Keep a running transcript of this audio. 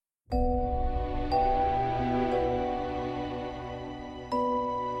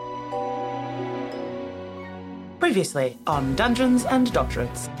Previously on Dungeons and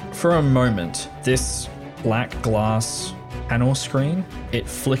Doctorates. For a moment, this black glass panel screen, it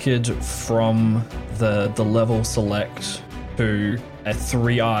flickered from the level select to a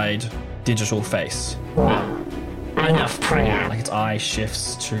three-eyed digital face. Enough prayer. Like its eye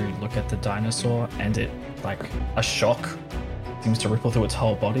shifts to look at the dinosaur, and it, like a shock, seems to ripple through its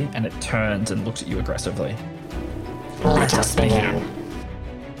whole body, and it turns and looks at you aggressively. Let us begin.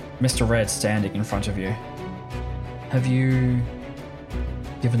 Mr. Red standing in front of you. Have you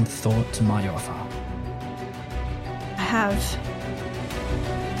given thought to my offer? I have.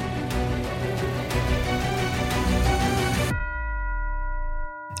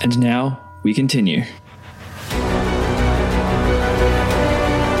 And now we continue.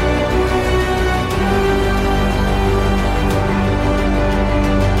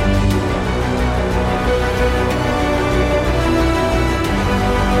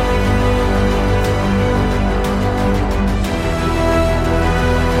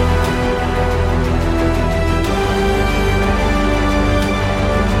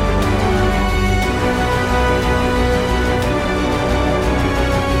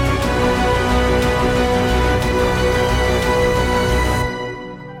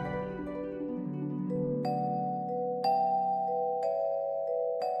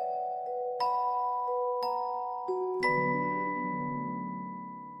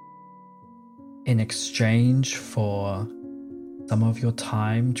 In exchange for some of your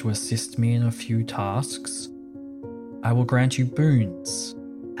time to assist me in a few tasks, I will grant you boons,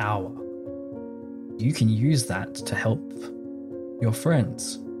 power. You can use that to help your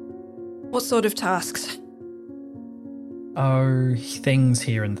friends. What sort of tasks? Oh, things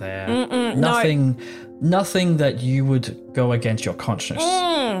here and there. Nothing that you would go against your conscience.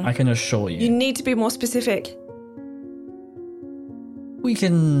 I can assure you. You need to be more specific. We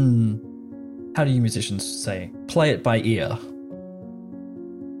can, how do you musicians say, play it by ear.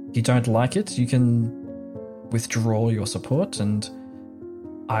 If you don't like it, you can withdraw your support and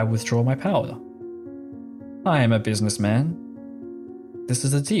I withdraw my power. I am a businessman. This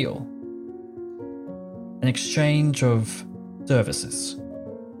is a deal. An exchange of services.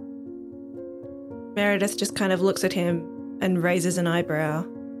 Meredith just kind of looks at him and raises an eyebrow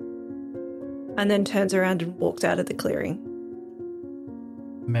and then turns around and walks out of the clearing.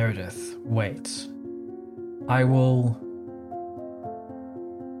 Meredith, wait. I will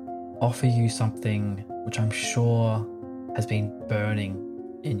offer you something which I'm sure has been burning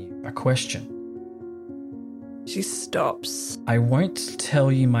in you. A question. She stops. I won't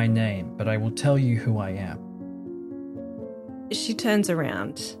tell you my name, but I will tell you who I am. She turns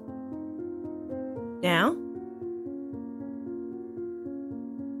around. Now?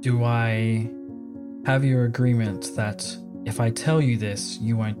 Do I have your agreement that if I tell you this,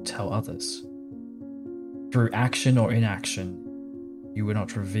 you won't tell others? Through action or inaction, you will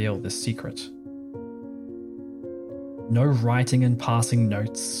not reveal this secret. No writing and passing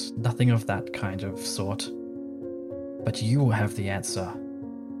notes, nothing of that kind of sort. But you will have the answer.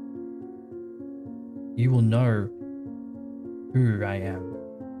 You will know who I am.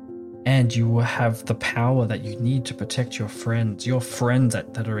 And you will have the power that you need to protect your friends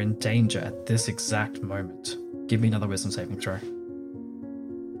that are in danger at this exact moment. Give me another wisdom saving throw.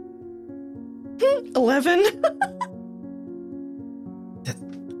 11.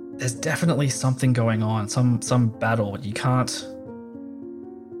 There's definitely something going on, some battle. You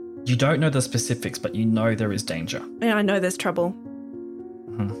don't know the specifics, but you know there is danger. Yeah, I know there's trouble.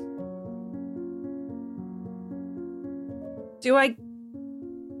 Mm-hmm.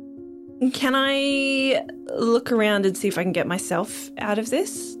 Can I look around and see if I can get myself out of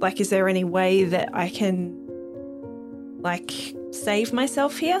this? Like, is there any way that I can, save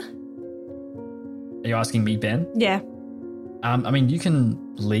myself here? Are you asking me, Ben? Yeah. You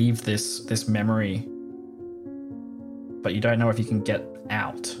can leave this memory, but you don't know if you can get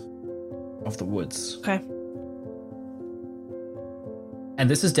out of the woods. Okay. And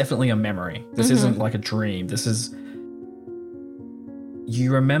this is definitely a memory. This isn't like a dream. This is...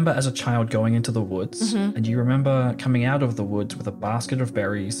 You remember as a child going into the woods, and you remember coming out of the woods with a basket of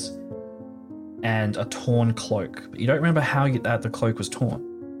berries and a torn cloak. But you don't remember how the cloak was torn.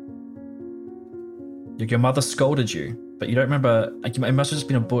 Your mother scolded you, but you don't remember... it must have just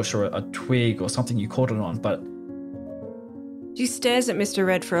been a bush or a twig or something you caught it on, but... She stares at Mr.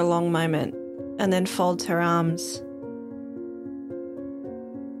 Red for a long moment and then folds her arms.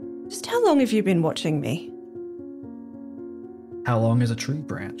 Just how long have you been watching me? How long is a tree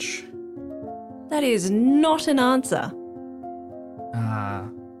branch? That is not an answer.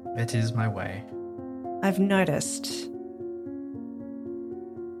 It is my way. I've noticed.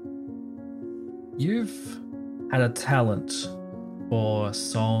 You've had a talent for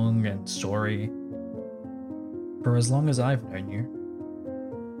song and story for as long as I've known you.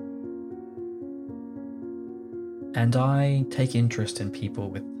 And I take interest in people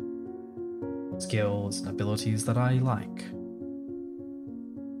with skills and abilities that I like.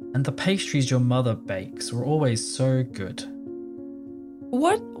 And the pastries your mother bakes were always so good.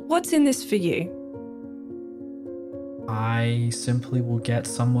 What's in this for you? I simply will get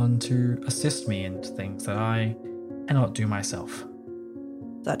someone to assist me in things that I cannot do myself.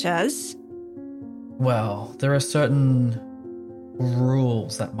 Such as? Well, there are certain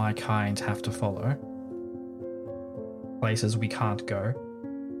rules that my kind have to follow. Places we can't go.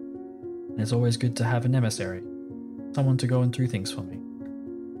 And it's always good to have an emissary. Someone to go and do things for me.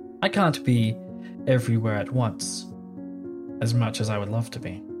 I can't be everywhere at once, as much as I would love to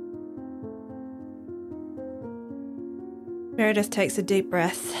be. Meredith takes a deep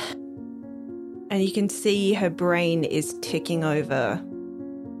breath, and you can see her brain is ticking over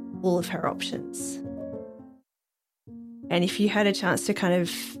all of her options. And if you had a chance to kind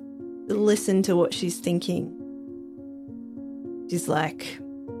of listen to what she's thinking, she's like,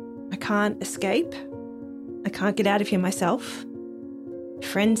 I can't escape. I can't get out of here myself.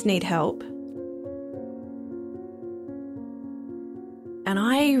 Friends need help. And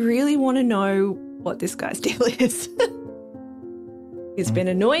I really want to know what this guy's deal is. He's been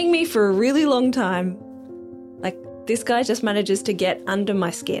annoying me for a really long time. Like, this guy just manages to get under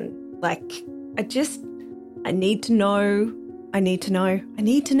my skin. Like, I need to know. I need to know. I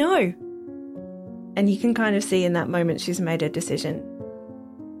need to know. And you can kind of see in that moment she's made a decision.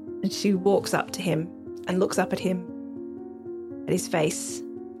 And she walks up to him and looks up at him, at his face,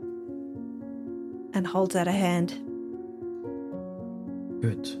 and holds out a hand.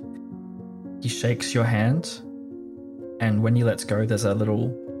 Good. He shakes your hand, and when he lets go, there's a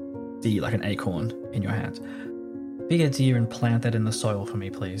little seed, like an acorn, in your hand. Big a deer and plant that in the soil for me,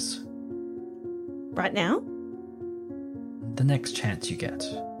 please. Right now? The next chance you get.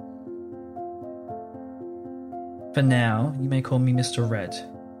 For now, you may call me Mr. Red.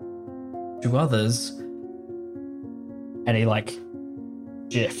 To others, and he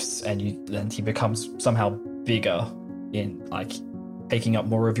gifs, and he becomes somehow bigger in taking up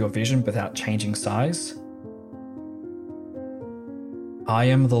more of your vision without changing size. I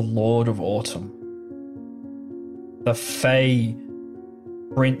am the Lord of Autumn, the Fey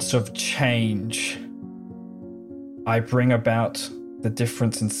Prince of Change. I bring about the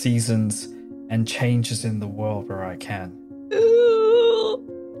difference in seasons and changes in the world where I can.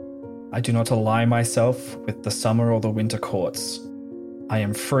 I do not ally myself with the summer or the winter courts. I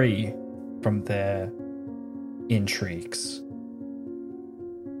am free from their intrigues.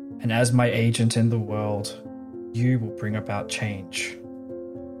 And as my agent in the world, you will bring about change.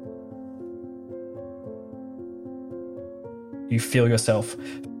 You feel yourself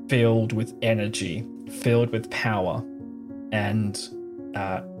filled with energy, filled with power, and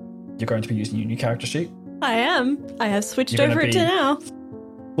you're going to be using your new character sheet. I am. I have switched over it to now.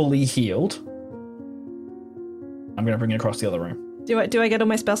 Fully healed. I'm going to bring it across the other room. Do I get all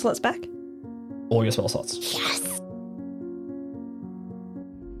my spell slots back? All your spell slots. Yes.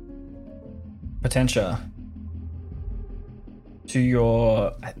 Potentia. To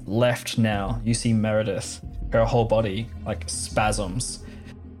your left now, you see Meredith. Her whole body spasms,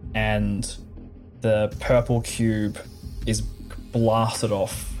 and the purple cube is blasted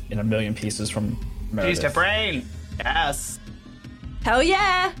off in a million pieces from Meredith. Used her brain. Yes. Hell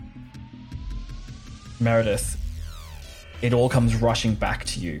yeah. Meredith, it all comes rushing back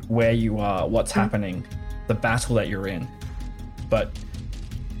to you, where you are, what's happening, the battle that you're in. But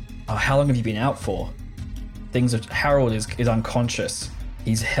how long have you been out for? Harold is unconscious.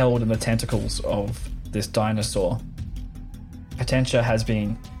 He's held in the tentacles of this dinosaur. Potentia has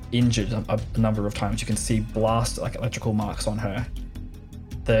been injured a number of times. You can see electrical marks on her.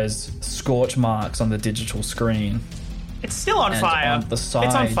 There's scorch marks on the digital screen. It's still on fire. On the side,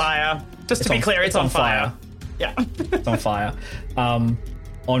 it's on fire. Just to be clear, it's on fire. Yeah. It's on fire. On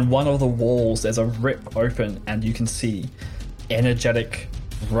one of the walls, there's a rip open, and you can see energetic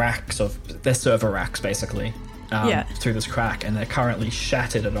racks they're server racks, basically, through this crack, and they're currently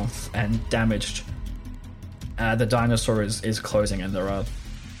shattered and damaged. The dinosaur is closing, and there are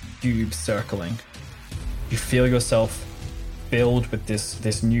cubes circling. You feel yourself filled with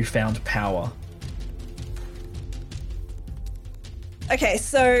this newfound power. Okay,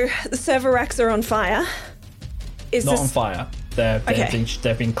 so the server racks are on fire. Not on fire.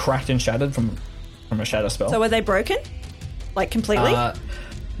 They've been cracked and shattered from a shatter spell. So are they broken? Completely?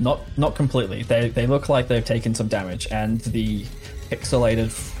 Not completely. They look like they've taken some damage, and the pixelated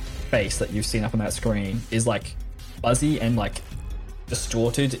face that you've seen up on that screen is like fuzzy and like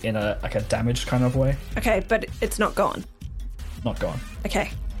distorted in a damaged kind of way. Okay, but it's not gone. Not gone.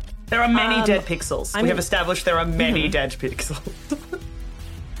 Okay. There are many dead pixels. We have established there are many dead pixels.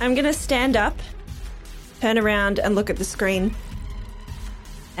 I'm going to stand up, turn around and look at the screen.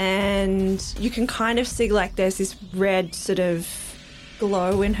 And you can kind of see like there's this red sort of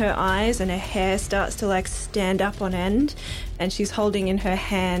glow in her eyes and her hair starts to like stand up on end. And she's holding in her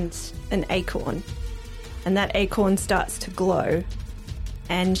hands an acorn. And that acorn starts to glow.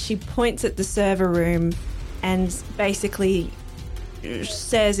 And she points at the server room and basically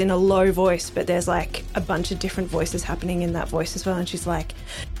says in a low voice, but there's like a bunch of different voices happening in that voice as well. And she's like,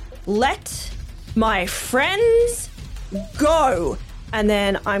 "Let my friends go." And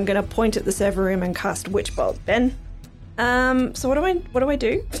then I'm going to point at the server room and cast Witch Bolt. Ben? So what do I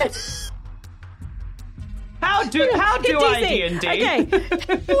do? How do I D&D? Okay.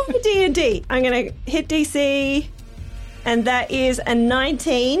 D&D. I'm going to hit DC, and that is a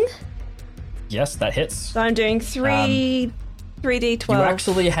 19. Yes, that hits. So I'm doing 3d12. You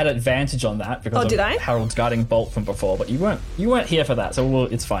actually had advantage on that because did I? Harold's guiding bolt from before, but you weren't here for that, so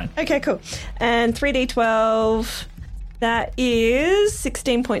it's fine. Okay, cool. And 3d12, that is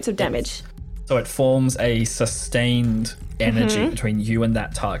 16 points of damage. So it forms a sustained energy between you and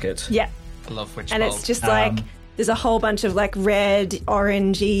that target. Yeah. I love Witch And Bolt. it's just like, there's a whole bunch of like red,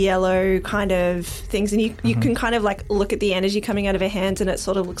 orangey, yellow kind of things. And you can kind of like look at the energy coming out of her hands and it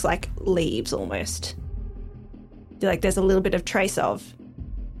sort of looks like leaves almost. Like there's a little bit of trace of.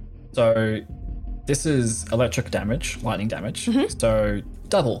 So this is electric damage, lightning damage. So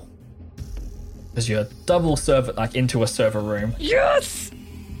double. Because you're double server, like into a server room. Yes!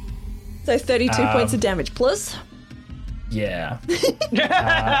 So 32 points of damage plus. Yeah.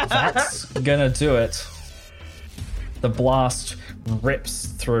 That's gonna do it. The blast rips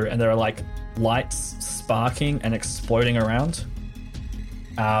through and there are like lights sparking and exploding around.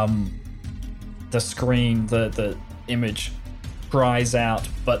 The screen, the image cries out,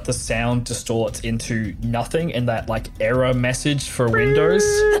 but the sound distorts into nothing in that like error message for Windows.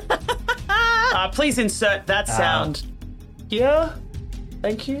 Please insert that sound. Yeah.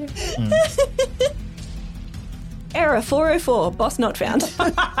 Thank you. Error 404, boss not found.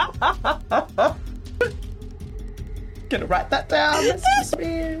 Gonna write that down. That's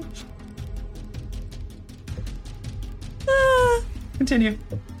the Continue.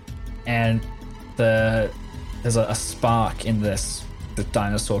 And there's a spark in the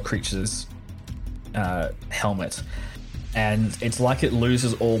dinosaur creature's helmet, and it's like it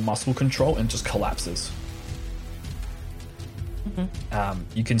loses all muscle control and just collapses.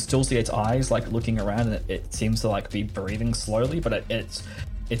 You can still see its eyes like looking around, and it seems to like be breathing slowly, but its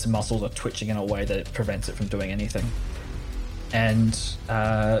muscles are twitching in a way that it prevents it from doing anything. And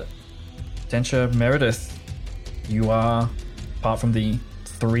Tencha, Meredith, you are, apart from the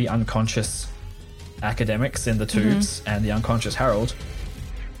 3 unconscious academics in the tubes and the unconscious Harold,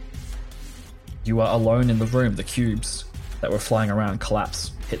 you are alone in the room. The cubes that were flying around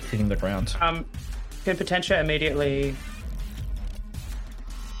collapse, hitting the ground. Can Potentia immediately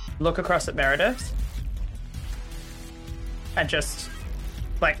look across at Meredith and just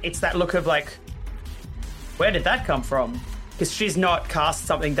like, it's that look of like, where did that come from? Because she's not cast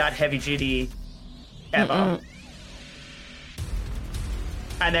something that heavy duty ever.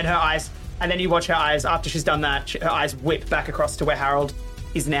 And then her eyes, and then you watch her eyes after she's done that, her eyes whip back across to where Harold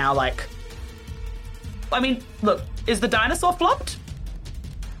is now. Like, I mean, look, is the dinosaur flopped?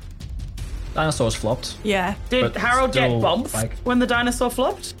 Dinosaurs flopped. Yeah. Did But Harold still, get bumped like- when the dinosaur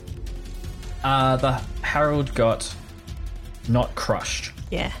flopped? The Harold got not crushed,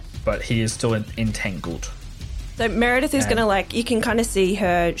 Yeah. but he is still entangled. So Meredith is going to like, you can kind of see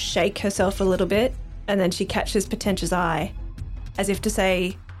her shake herself a little bit, and then she catches Potentia's eye as if to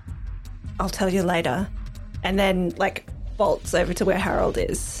say, "I'll tell you later," and then like bolts over to where Harold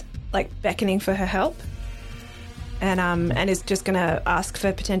is, like beckoning for her help, and is just going to ask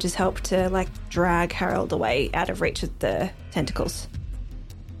for Potentia's help to like drag Harold away out of reach of the tentacles.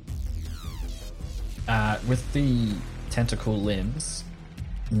 With the tentacle limbs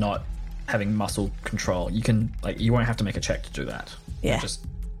not having muscle control, you won't have to make a check to do that. Yeah. Just,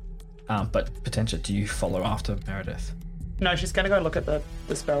 but Potentia, do you follow after Meredith? No, she's gonna go look at the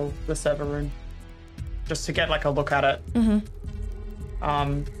server room, just to get like a look at it.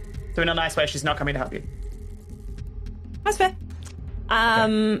 So in a nice way, she's not coming to help you. That's fair.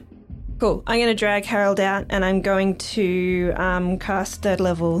 Cool. I'm going to drag Harold out, and I'm going to cast 3rd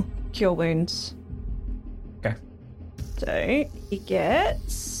level Cure Wounds. Okay. So he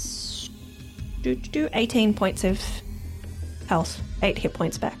gets 18 points of health. 8 hit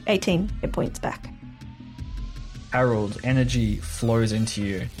points back. 18 hit points back. Harold, energy flows into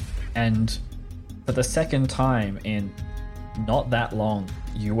you, and for the second time in not that long,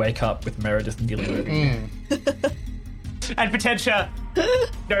 you wake up with Meredith nearly moving you. And Potentia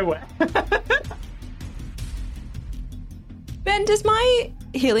nowhere. Ben, does my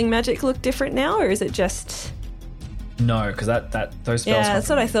healing magic look different now, or is it just... No, because those spells. Yeah, come that's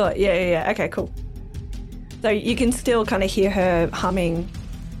from what I thought. Yeah. Okay, cool. So you can still kind of hear her humming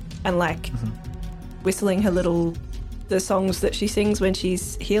and like whistling the songs that she sings when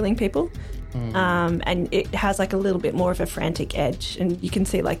she's healing people. And it has like a little bit more of a frantic edge, and you can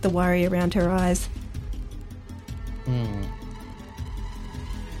see like the worry around her eyes.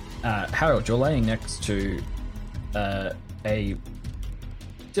 Harold, you're laying next to a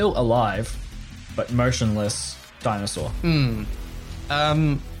still alive but motionless dinosaur.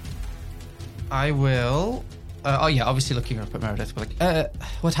 I will. Obviously looking up at Meredith. But like,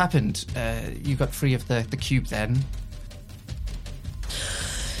 what happened? You got free of the cube then?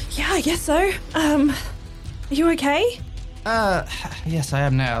 Yeah, I guess so. Are you okay? Yes, I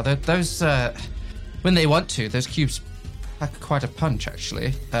am now. Those, when they want to, those cubes pack quite a punch,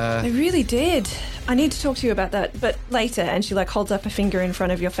 actually. They really did. I need to talk to you about that, but later. And she like holds up a finger in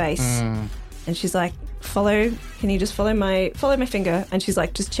front of your face, and she's like, "Follow. Can you just follow my finger?" And she's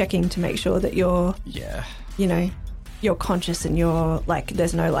like, just checking to make sure that you're, you're conscious and you're like,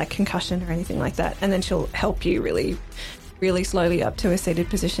 there's no like concussion or anything like that. And then she'll help you really, really slowly up to a seated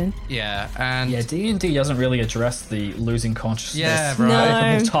position. Yeah, and Yeah, D&D doesn't really address the losing consciousness Yeah, right. No.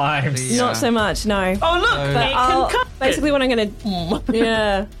 multiple times. Yeah. Not so much, no. Oh, look, But basically what I'm going to...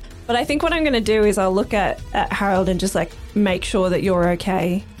 Yeah. But I think what I'm going to do is I'll look at Harold and just, like, make sure that you're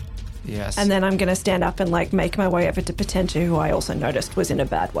okay. yes, And then I'm going to stand up and, like, make my way over to Potentia, who I also noticed was in a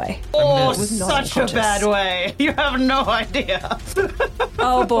bad way. Oh, was not such a unconscious. bad way. You have no idea.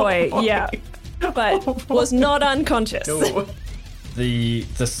 Oh, boy. Yeah. But was not unconscious. No. The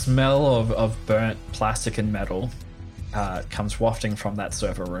smell of burnt plastic and metal comes wafting from that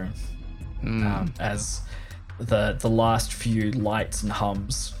server room as the last few lights and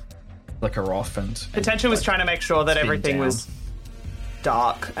hums flicker off, and Potentia was trying to make sure that spin everything down. was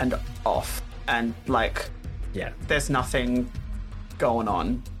dark and off, and like yeah. there's nothing going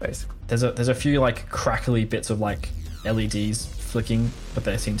on, basically. There's a few like crackly bits of like LEDs flicking, but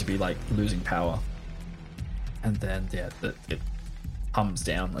they seem to be like losing power. And then it hums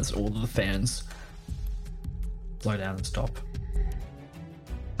down as all of the fans slow down and stop.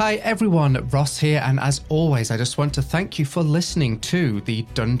 Hi everyone, Ross here, and as always, I just want to thank you for listening to the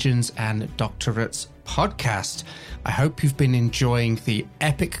Dungeons and Doctorates podcast. I hope you've been enjoying the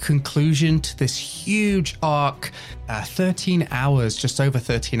epic conclusion to this huge arc. 13 hours, just over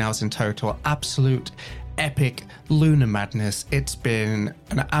 13 hours in total. Absolute epic lunar madness. It's been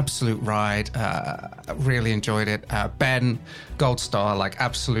an absolute ride. Really enjoyed it. Ben, gold star, like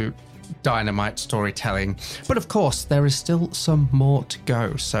absolute dynamite storytelling. But of course, there is still some more to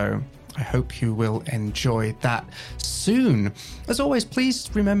go, so I hope you will enjoy that soon. As always, please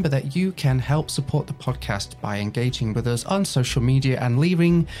remember that you can help support the podcast by engaging with us on social media and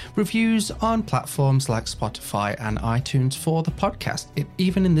leaving reviews on platforms like Spotify and iTunes for the podcast.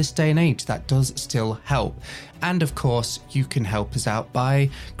 Even in this day and age, that does still help. And of course, you can help us out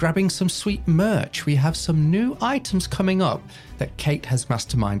by grabbing some sweet merch. We have some new items coming up that Kate has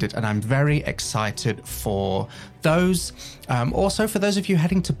masterminded, and I'm very excited for those. Also, for those of you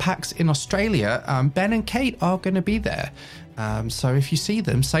heading to PAX in Australia, Ben and Kate are going to be there. So if you see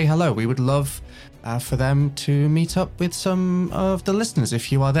them, say hello. We would love for them to meet up with some of the listeners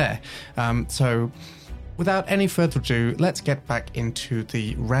if you are there. So without any further ado, let's get back into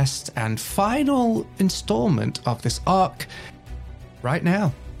the rest and final installment of this arc right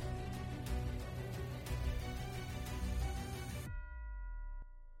now.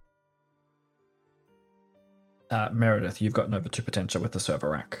 Meredith, you've gotten over to Potentia with the server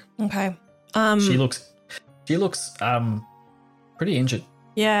rack. Okay. She looks pretty injured.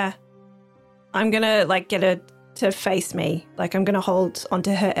 Yeah. I'm gonna like get her to face me. Like I'm gonna hold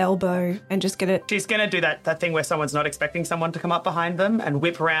onto her elbow and just get it. She's gonna do that thing where someone's not expecting someone to come up behind them and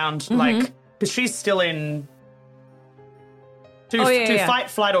whip around, like, because she's still in. To fight,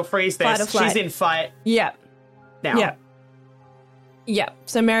 flight, or freeze this. Fight or flight. She's in fight Yeah. now. Yeah. Yeah.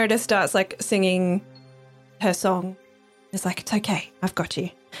 So Meredith starts like singing her song. It's like, it's okay. I've got you.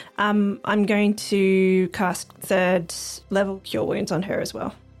 I'm going to cast 3rd level Cure Wounds on her as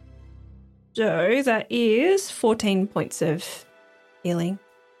well. So that is 14 points of healing.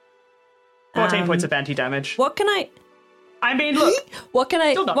 14 points of anti-damage. What can I... I mean, look. What can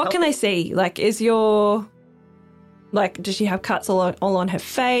Still not I see? Like, is your... Like, does she have cuts all on her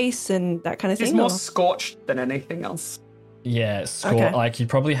face and that kind of She's thing? more or- scorched than anything else. Yeah, Okay. like you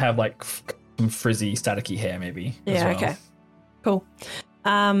probably have like some frizzy, staticky hair, maybe. as Yeah, well. okay. Cool.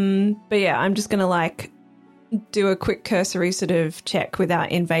 But yeah, I'm just gonna like do a quick cursory sort of check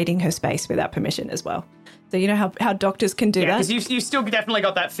without invading her space without permission as well. So you know how doctors can do Yeah, that? because you still definitely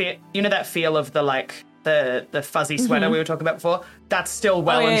got that feel. You know that feel of the like the fuzzy sweater we were talking about before. That's still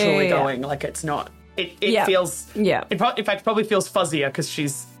well and yeah, truly yeah. going. Like it's not. It Yeah. feels. Yeah. In fact, probably feels fuzzier because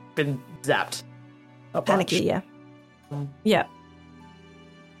she's been zapped. A bunch. Panicky, yeah. Yeah.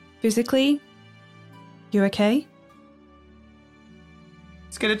 Physically, you okay?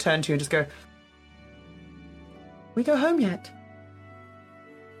 It's gonna turn to you and just go. We go home yet?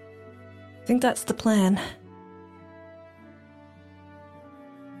 I think that's the plan.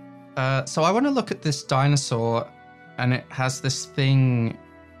 So I want to look at this dinosaur, and it has this thing.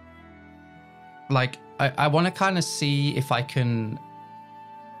 Like, I want to kind of see if I can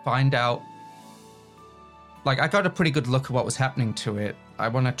find out. Like, I got a pretty good look at what was happening to it. I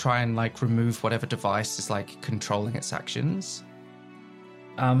want to try and like remove whatever device is like controlling its actions.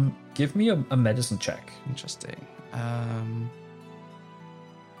 Give me a medicine check. Interesting.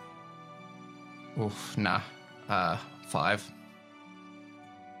 Oof, nah. 5.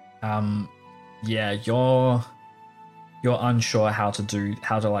 Yeah, you're unsure how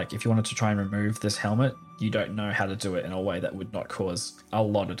to like if you wanted to try and remove this helmet, you don't know how to do it in a way that would not cause a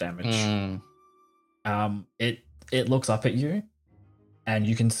lot of damage. It looks up at you, and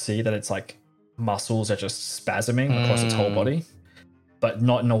you can see that it's like muscles are just spasming across its whole body, but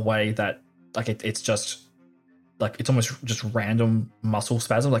not in a way that like it's just like it's almost just random muscle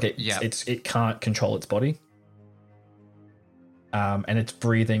spasm. Like it can't control its body, and its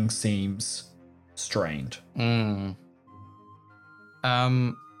breathing seems strained.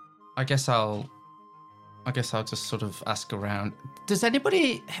 I guess I'll just sort of ask around. Does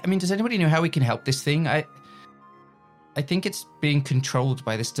anybody know how we can help this thing? I think it's being controlled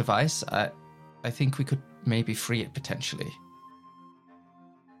by this device. I think we could maybe free it potentially.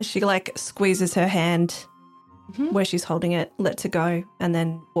 She like squeezes her hand where she's holding it, lets it go, and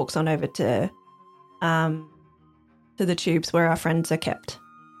then walks on over to the tubes where our friends are kept.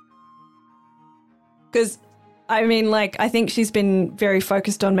 Because, I mean, like, I think she's been very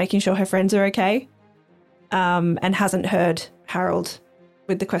focused on making sure her friends are okay, and hasn't heard Harold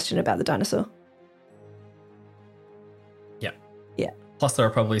with the question about the dinosaur. Yeah. Yeah. Plus, there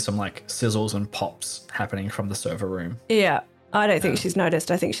are probably some like sizzles and pops happening from the server room. Yeah. I don't think she's noticed.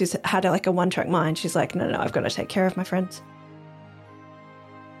 I think she's had like a one-track mind. She's like, no, I've got to take care of my friends.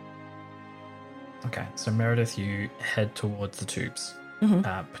 Okay, so Meredith, you head towards the tubes.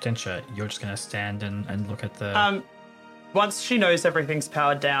 Potentia, you're just going to stand and look at the... Once she knows everything's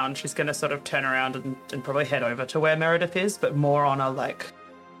powered down, she's going to sort of turn around and probably head over to where Meredith is, but more on a, like,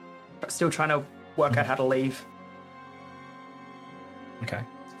 still trying to work out how to leave. Okay.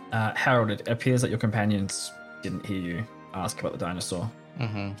 Harold, it appears that your companions didn't hear you ask about the dinosaur.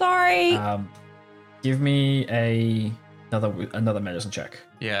 Sorry. Give me another medicine check.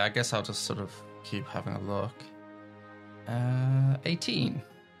 Yeah, I guess I'll just sort of keep having a look. 18.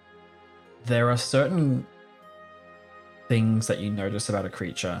 There are certain things that you notice about a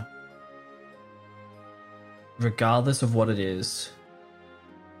creature, regardless of what it is,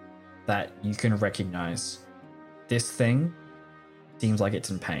 that you can recognize. This thing seems like it's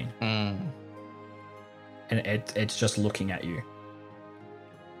in pain. And it's just looking at you.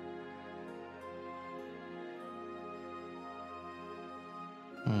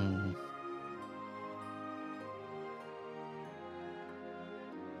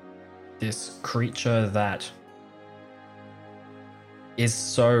 This creature that is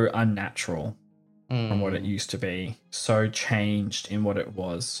so unnatural from what it used to be, so changed in what it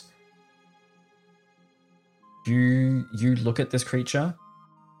was. You look at this creature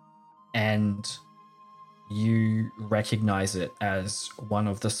and you recognize it as one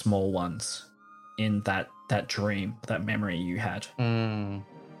of the small ones in that dream, that memory you had.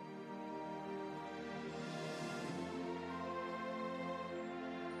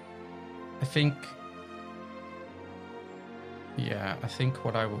 I think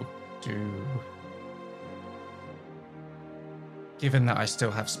what I will do, given that I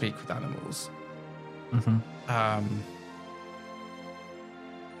still have speak with animals,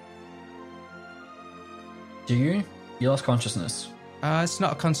 Do you? You lost consciousness. it's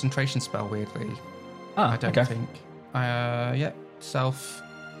not a concentration spell, weirdly. Ah, I don't okay. think. Yep, self,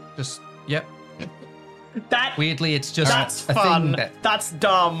 just, yep. That Weirdly, it's just that's a fun. thing That's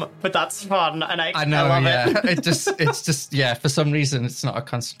dumb, but that's fun, and I know. I love yeah, it. it's just yeah. For some reason, it's not a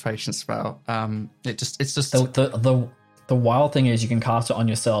concentration spell. It's just The wild thing is you can cast it on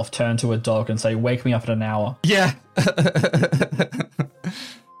yourself, turn to a dog and say, "Wake me up in an hour." yeah.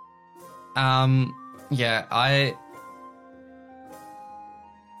 Yeah.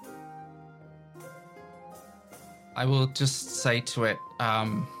 I will just say to it.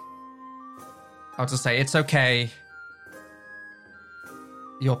 I'll just say it's okay.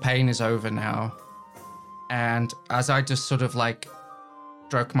 Your pain is over now. And as I just sort of like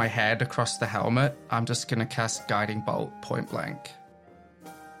stroke my head across the helmet, I'm just gonna cast Guiding Bolt point blank.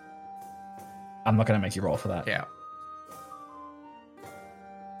 I'm not going to make you roll for that. Yeah.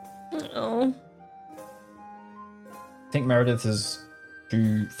 Oh. I think Meredith is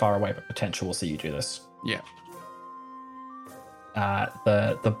too far away, but potential will see you do this. Yeah.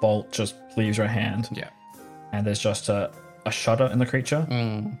 The bolt just leaves your hand, Yeah. and there's just a shudder in the creature,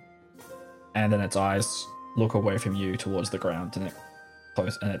 Mm. and then its eyes look away from you towards the ground, and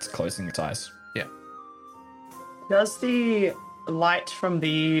it's closing its eyes. Yeah. Does the light from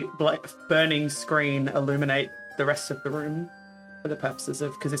the burning screen illuminate the rest of the room for the purposes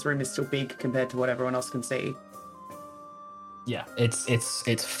of, because this room is still big compared to what everyone else can see? Yeah,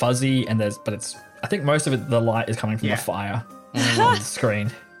 it's fuzzy, and I think most of it, the light is coming from Yeah. the fire on the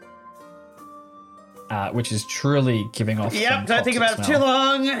screen, which is truly giving off. Yep, some don't think toxic about it smell. too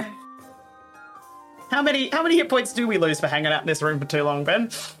long. How many hit points do we lose for hanging out in this room for too long, Ben?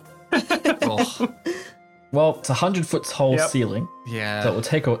 Oh, Well, it's 100 foot tall Yep. ceiling, yeah. so it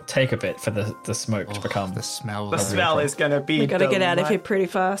will take a bit for the smoke to become. the smell. The smell is going to be... We gotta get out of here delight- pretty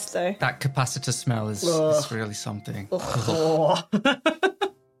fast, though. That capacitor smell is really something. Oh.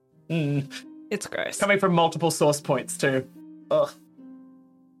 Mm. It's gross. Coming from multiple source points, too. Ugh.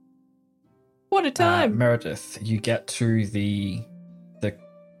 What a time. Meredith, you get to the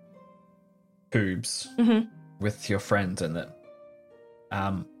cubes Mhm. with your friends in it.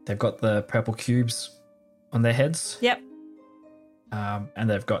 They've got the purple cubes on their heads, Yep. and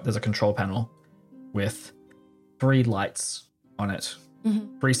there's a control panel with 3 lights on it,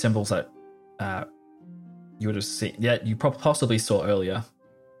 Mhm. 3 symbols that you would have seen. Yeah, you possibly saw earlier.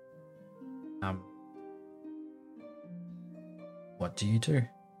 What do you do?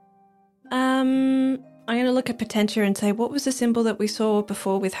 I'm gonna look at Potentia and say, what was the symbol that we saw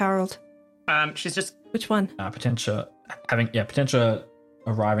before with Harold? She's just... Which one? Potentia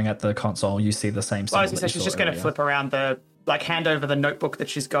arriving at the console, you see the same symbol. I was going to that say, you she's saw just going to earlier. flip around hand over the notebook that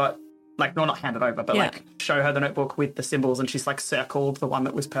she's got. Like, no, not hand it over, but Yeah. like show her the notebook with the symbols, and she's like circled the one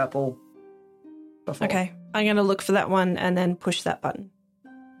that was purple before. Okay. I'm gonna look for that one and then push that button.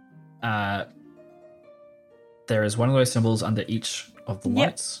 There is one of those symbols under each of the Yep.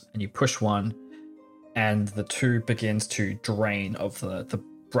 lights, and you push one, and the tube begins to drain of the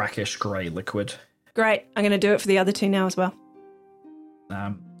brackish grey liquid. Great. I'm gonna do it for the other two now as well.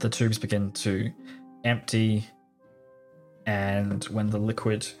 The tubes begin to empty, and when the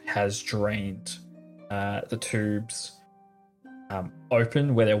liquid has drained, the tubes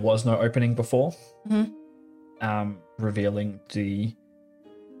open where there was no opening before, revealing the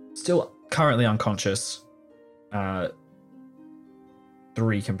still currently unconscious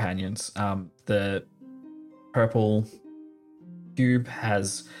 3 companions. The purple cube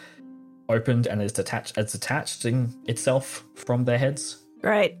has opened and is detaching itself from their heads.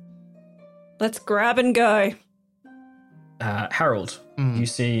 Great. Let's grab and go. Harold, you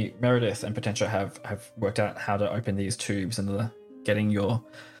see Meredith and Potentia have worked out how to open these tubes and getting your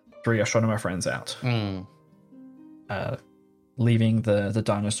 3 astronomer friends out, leaving the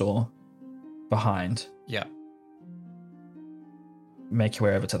dinosaur behind. Yeah. Make your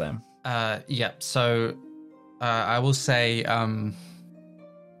way over to them. Yeah. So I will say,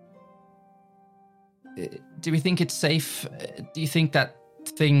 do we think it's safe? Do you think that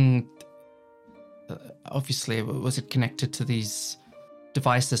thing, obviously, was it connected to these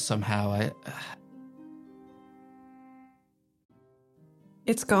devices somehow?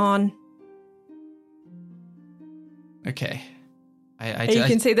 It's gone. Okay. And you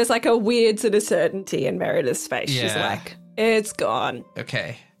can see there's like a weird sort of certainty in Meredith's face. She's Yeah. like, it's gone.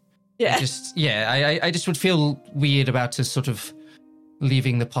 Okay. Yeah. I just would feel weird about just sort of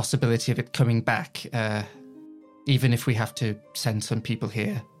leaving the possibility of it coming back, even if we have to send some people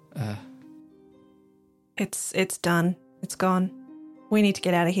here. It's done. It's gone. We need to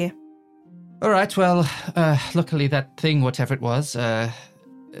get out of here. All right, well, luckily that thing, whatever it was,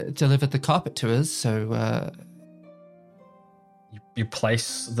 delivered the carpet to us, so... You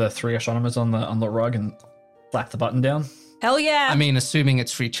place the 3 astronomers on the rug and slap the button down. Hell yeah. I mean, assuming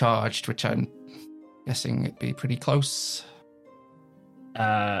it's recharged, which I'm guessing it'd be pretty close.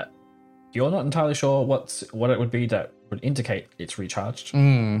 You're not entirely sure what it would be that would indicate it's recharged,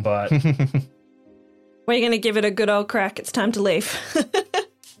 but We're going to give it a good old crack. It's time to leave.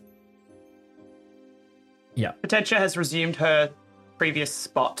 yeah. Potentia has resumed her previous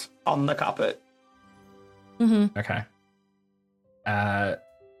spot on the carpet. Okay.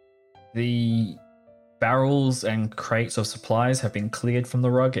 The barrels and crates of supplies have been cleared from the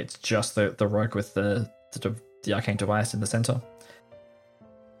rug. It's just the rug with the arcane device in the center.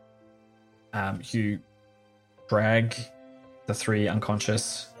 You drag the 3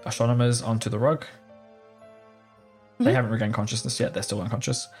 unconscious astronomers onto the rug. They haven't regained consciousness yet. They're still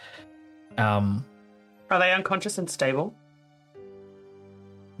unconscious. Are they unconscious and stable?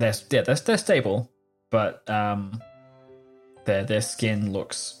 They're stable, but their skin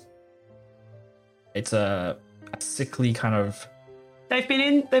looks. It's a sickly kind of. They've been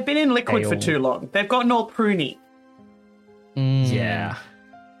in liquid for Pale. too long. They've gotten all pruny. Yeah.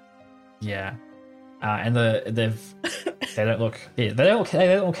 And they don't look. Yeah, they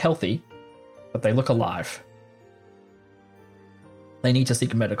don't look healthy, but they look alive. They need to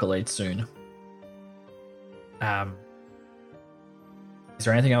seek medical aid soon. Is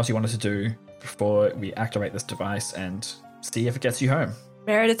there anything else you wanted to do before we activate this device and see if it gets you home?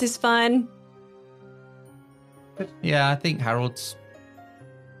 Meredith is fine. Yeah, I think Harold's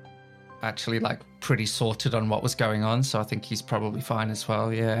actually pretty sorted on what was going on, so I think he's probably fine as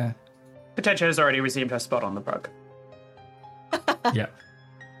well. Yeah. Potentia has already resumed her spot on the rug. Yeah.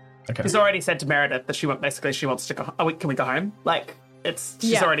 Okay. She's already said to Meredith that she wants to go. Can we go home? She's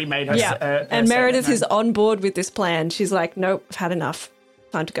Yeah. already made her. Yeah. And Meredith is on board with this plan. She's like, nope, I've had enough.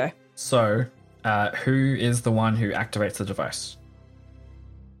 Time to go. So, who is the one who activates the device?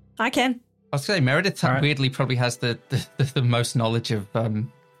 I can. I was going to say, Meredith All right. weirdly probably has the most knowledge of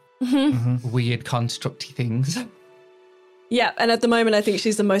weird constructy things. Yeah, and at the moment, I think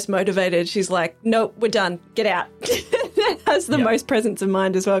she's the most motivated. She's like, nope, we're done. Get out. Has the Yeah. most presence of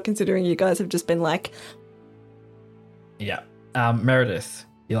mind as well, considering you guys have just been like, Yeah. Meredith,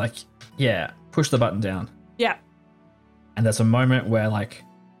 you're like, yeah, push the button down. yeah. And there's a moment where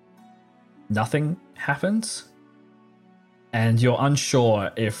nothing happens, and you're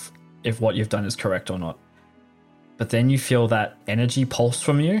unsure if what you've done is correct or not. But then you feel that energy pulse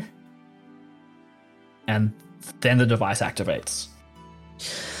from you, and then the device activates.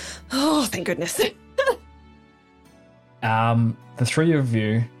 Oh, thank goodness. The 3 of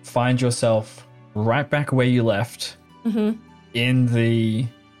you find yourself right back where you left, in the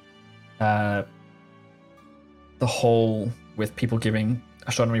hall with people giving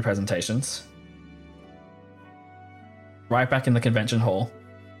astronomy presentations. Right back in the convention hall.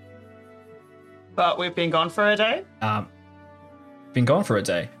 But we've been gone for a day. Been gone for a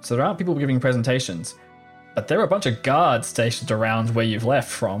day, so there aren't people giving presentations, but there are a bunch of guards stationed around where you've left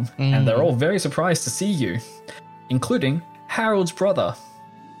from, and they're all very surprised to see you, including Harold's brother,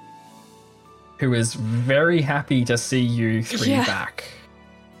 who is very happy to see you 3 Yeah. back.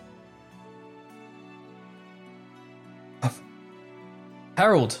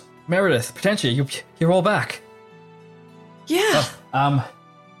 Harold, Meredith, Potentia, you're all back. Yeah.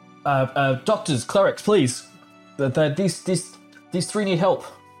 Doctors, clerics, please. These 3 need help.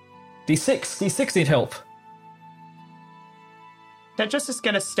 These six need help. Potentia's just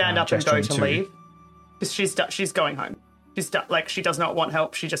going to stand up and go gesturing to to- leave. Because she's going home. She does not want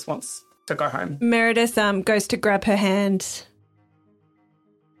help. She just wants to go home. Meredith goes to grab her hand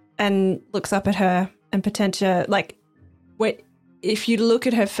and looks up at her, and Potentia, if you look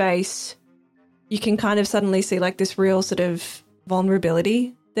at her face, you can kind of suddenly see this real sort of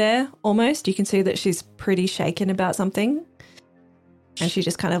vulnerability there, almost. You can see that she's pretty shaken about something. And she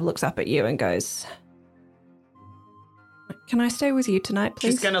just kind of looks up at you and goes, "Can I stay with you tonight,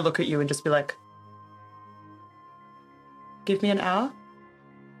 please?" She's going to look at you and just be like, give me an hour.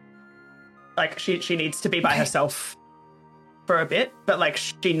 She needs to be by herself for a bit, but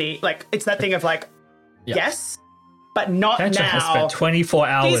it's that thing of yes, but not Potentia now. has spent 24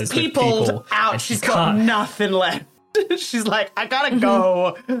 hours These with people, out. and she She's got can't. nothing left. She's like, I gotta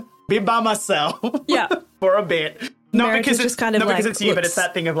go be by myself. Yeah. For a bit. Not Meredith because just it's kind of not because like it's you, but it's looks-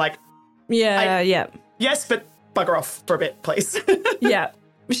 that thing of Yeah. yes, but bugger off for a bit, please. Yeah.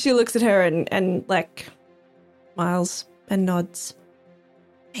 She looks at her and smiles and nods.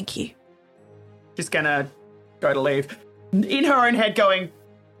 Thank you. She's gonna go to leave. In her own head going,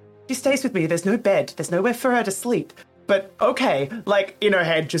 she stays with me. There's no bed. There's nowhere for her to sleep. But okay, in her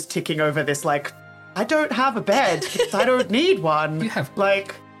head just ticking over this I don't have a bed. I don't need one. You have-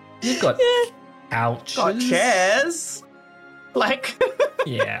 like You've got couches. got chairs. Like,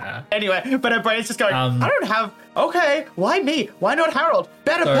 Yeah. anyway, but her brain's just going, Um, I don't have, okay, why me? Why not Harold?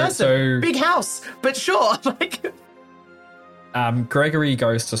 Better person, big house, but sure. Like, Gregory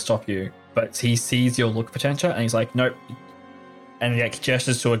goes to stop you, but he sees your look potential and he's like, nope. And he like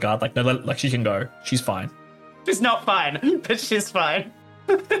gestures to a guard, like, no, like she can go. She's fine. she's not fine, but she's fine.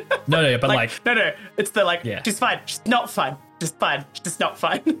 No, but like no, it's the like, Yeah. she's fine, she's not fine, she's fine, she's not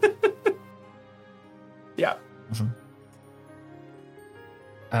fine. Yeah.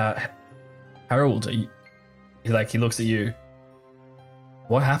 Harold, he looks at you.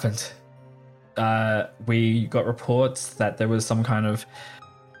 What happened? We got reports that there was some kind of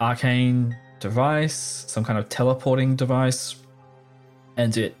arcane device, some kind of teleporting device,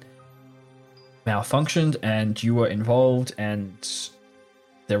 and it malfunctioned, and you were involved, and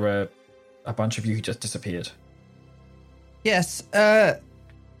there were a bunch of you who just disappeared. Yes. Yeah.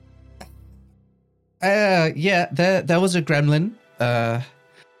 There was a gremlin.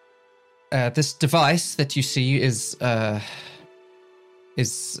 This device that you see is the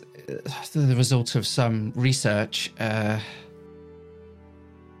result of some research.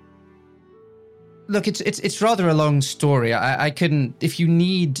 Look, it's rather a long story. I can, if you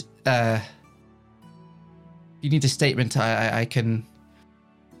need a statement, I can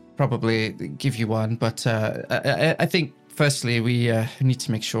probably give you one. But I think firstly we need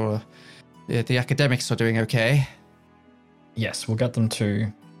to make sure the academics are doing okay. Yes, we'll get them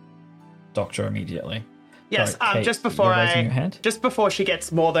to Doctor immediately. Yes, Sorry, Kate, just before you're raising your hand? just before she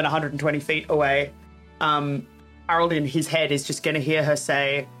gets more than 120 feet away, Harold in his head is just going to hear her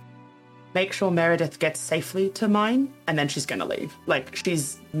say, make sure Meredith gets safely to mine, and then she's going to leave. Like,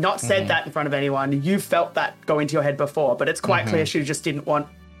 she's not said that in front of anyone. You felt that go into your head before, but it's quite clear she just didn't want,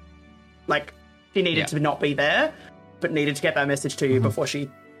 like, she needed to not be there, but needed to get that message to you before she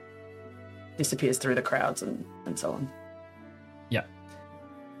disappears through the crowds and so on. Yeah.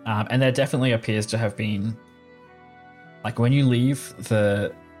 And there definitely appears to have been, like, when you leave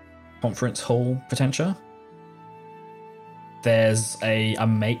the conference hall potential, there's a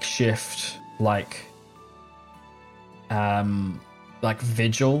makeshift, like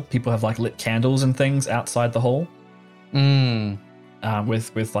vigil. People have, like, lit candles and things outside the hall.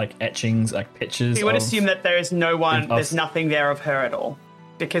 With like etchings, like pictures. You would of- assume that there is no one, of- there's nothing there of her at all,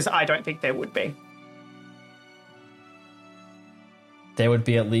 because I don't think there would be. there would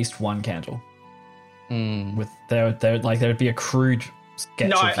be at least one candle. With there would be a crude sketch.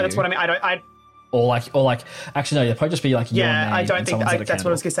 No, of that's you. what I mean. I Or like actually no, there'd probably just be like your yeah, name I don't and think someone's lit a that's what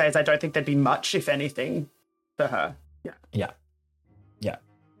I was candle. gonna say. Is I don't think there'd be much, if anything, for her. Yeah. Yeah.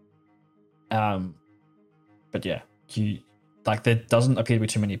 But yeah, there doesn't appear to be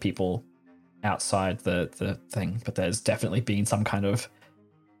too many people outside the thing, but there's definitely been some kind of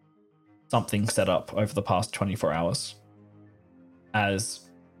something set up over the past 24 hours. As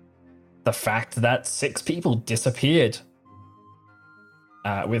the fact that 6 people disappeared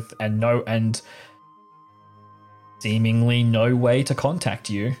with seemingly no way to contact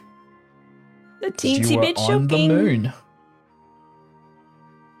you. The You teensy were bit on the shocking. moon.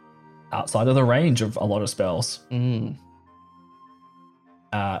 Outside of the range of a lot of spells.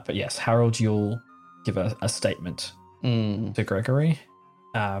 But yes, Harold, you'll give a statement to Gregory,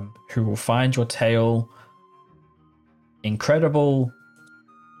 who will find your tale incredible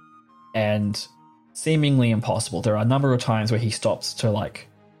and seemingly impossible. There are a number of times where he stops to like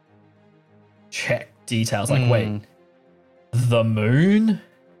check details, like, wait, the moon?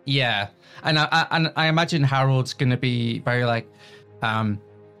 Yeah, and I imagine Harold's going to be very like,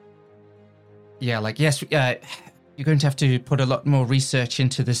 yes, you're going to have to put a lot more research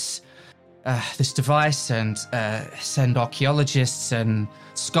into this device and send archaeologists and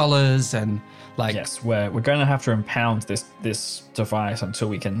scholars and like. Yes, we're going to have to impound this device until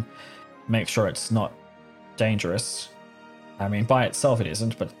we can make sure it's not dangerous. I mean, by itself it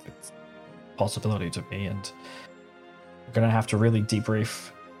isn't, but it's a possibility to be, and we're going to have to really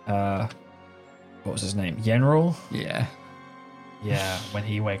debrief. What was his name? Yenril? Yeah. Yeah, when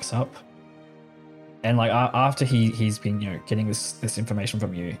he wakes up. And like after he's been getting this information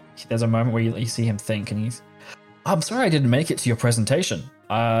from you, there's a moment where you see him think, and he's, I'm sorry I didn't make it to your presentation.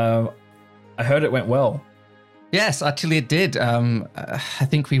 I heard it went well. Yes, actually it did. I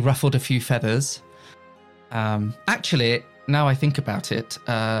think we ruffled a few feathers. Actually, now I think about it,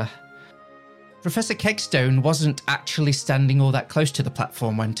 Professor Kegstone wasn't actually standing all that close to the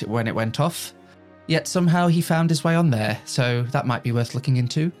platform when it went off. Yet somehow he found his way on there, so that might be worth looking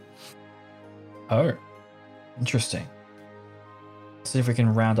into. Oh, interesting. See if we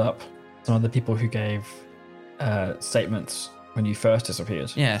can round up some of the people who gave statements when you first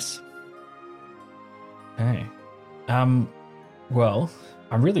disappeared. Yes. Okay. Well,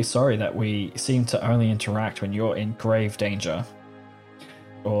 I'm really sorry that we seem to only interact when you're in grave danger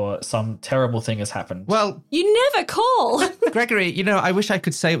or some terrible thing has happened. Well, You never call. Gregory, I wish I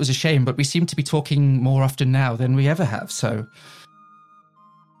could say it was a shame, but we seem to be talking more often now than we ever have, so...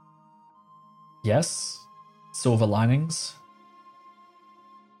 Yes, silver linings.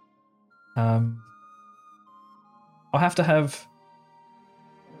 I'll have to have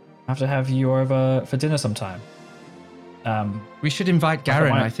you over for dinner sometime. We should invite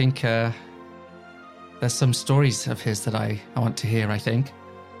Garen. why- I think there's some stories of his that I want to hear, I think.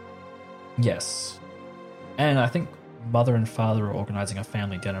 Yes. And I think mother and father are organizing a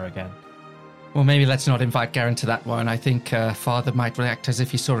family dinner again. Well, maybe let's not invite Garen to that one. I think father might react as if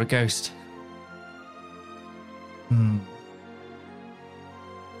he saw a ghost.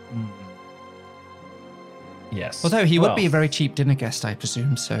 Yes. Although he would be a very cheap dinner guest, I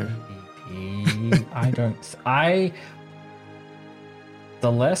presume, so...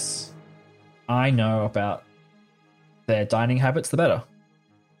 The less I know about their dining habits, the better.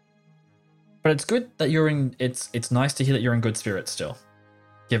 But it's good that you're in. It's nice to hear that you're in good spirits still,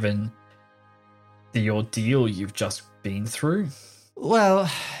 given the ordeal you've just been through. Well,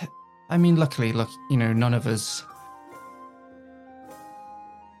 I mean, luckily, none of us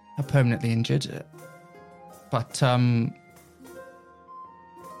are permanently injured. But,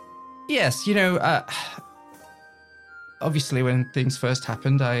 yes, obviously when things first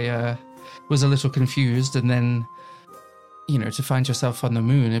happened, I was a little confused, and then, to find yourself on the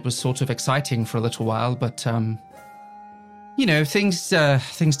moon, it was sort of exciting for a little while, but,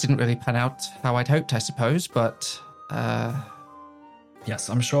 things didn't really pan out how I'd hoped, I suppose, but... Yes,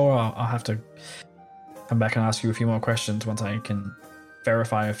 I'm sure I'll have to come back and ask you a few more questions once I can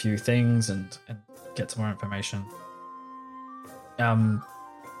verify a few things and get some more information.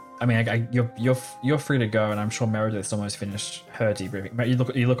 I mean, you're free to go, and I'm sure Meredith's almost finished her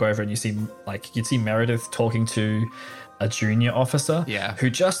debriefing. You look over and you'd see Meredith talking to a junior officer,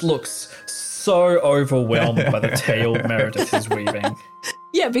 who just looks so overwhelmed by the tale Meredith is weaving.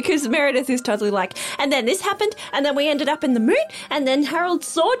 Yeah, because Meredith is totally like, and then this happened, and then we ended up in the moon, and then Harold's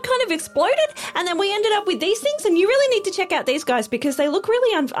sword kind of exploded, and then we ended up with these things, and you really need to check out these guys because they look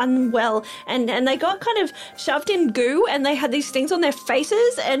really unwell, and they got kind of shoved in goo, and they had these things on their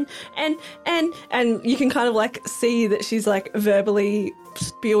faces, and you can kind of like see that she's like verbally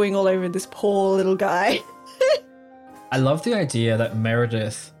spewing all over this poor little guy. I love the idea that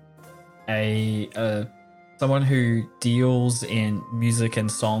Meredith, someone who deals in music and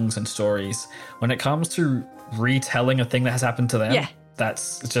songs and stories, when it comes to retelling a thing that has happened to them,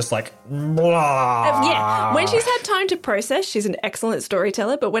 that's just like, blah. Yeah, when she's had time to process, she's an excellent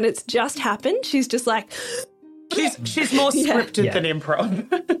storyteller, but when it's just happened, she's just like... She's more scripted than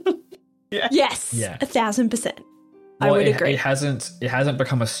improv. Yes, 1,000%. I Well, would agree. It hasn't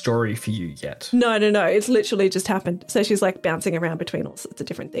become a story for you yet. No. It's literally just happened. So she's like bouncing around between all sorts of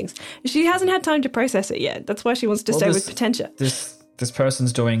different things. She hasn't had time to process it yet. That's why she wants to stay with Potentia. This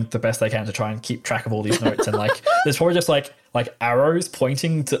person's doing the best they can to try and keep track of all these notes, and like there's probably just like arrows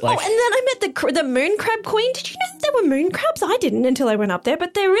pointing to like. Oh, and then I met the moon crab queen. Did you know that there were moon crabs? I didn't until I went up there,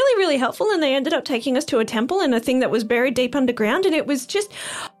 but they're really, really helpful, and they ended up taking us to a temple and a thing that was buried deep underground, and it was just.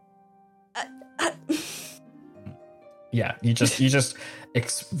 Yeah, you just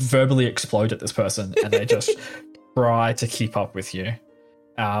verbally explode at this person, and they just try to keep up with you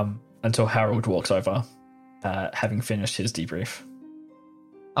until Harold walks over, having finished his debrief.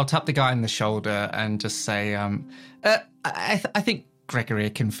 I'll tap the guy on the shoulder and just say, I think Gregory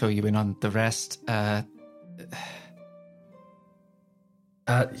can fill you in on the rest. Yeah,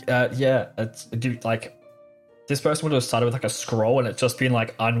 it's like this person would have started with like a scroll, and it's just been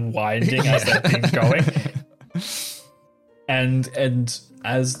like unwinding as they've been going. And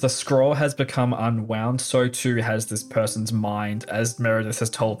as the scroll has become unwound, so too has this person's mind as Meredith has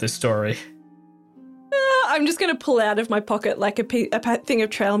told this story. I'm just going to pull out of my pocket like a thing of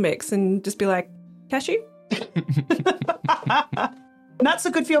trail mix and just be like, cashew? Nuts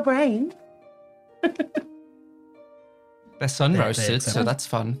are good for your brain. They're sun roasted, so that's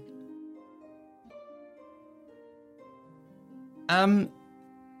fun.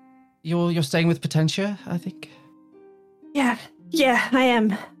 You're staying with Potentia, I think? Yeah, I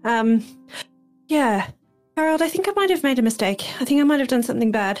am. Yeah. Harold, I think I might have made a mistake. I think I might have done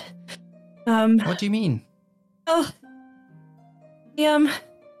something bad. What do you mean? Oh. I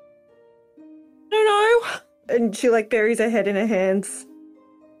don't know. And she like buries her head in her hands.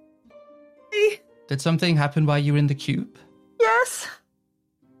 Did something happen while you were in the cube? Yes.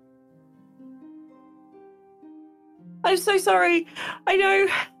 I'm so sorry.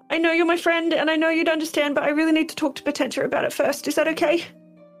 I I know you're my friend, and I know you'd understand, but I really need to talk to Potentia about it first. Is that okay?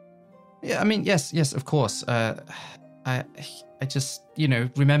 Yeah, I mean, yes, of course. I just,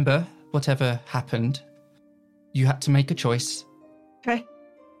 remember whatever happened, you had to make a choice. Okay.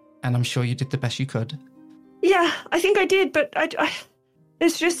 And I'm sure you did the best you could. Yeah, I think I did, but I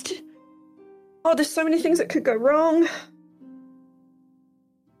it's just... Oh, there's so many things that could go wrong.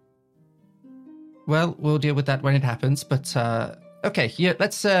 Well, we'll deal with that when it happens, but, okay, yeah,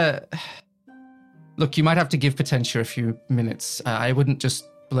 let's, look, you might have to give Potentia a few minutes. I wouldn't just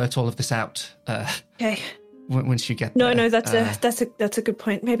blurt all of this out, Okay. Once you get there. No, that's a good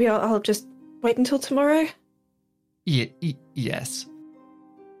point. Maybe I'll just wait until tomorrow. Yes.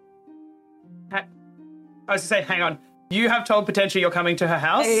 I was to say, hang on. You have told Potentia you're coming to her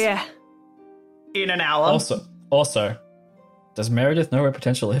house? Yeah. In an hour? Also, does Meredith know where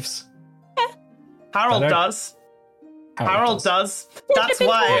Potentia lives? Harold does. Harold does. That's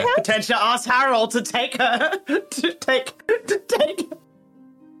why Potentia asked Harold to take her to take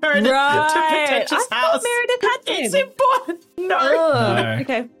Meredith to Potentia's house. Meredith had to. It's important. No.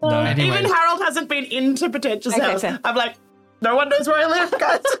 Okay. No. Anyway. Even Harold hasn't been into Potentia's house. fair. I'm like, no one knows where I live,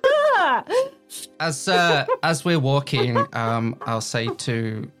 guys. As we're walking, I'll say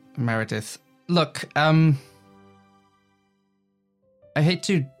to Meredith, look, I hate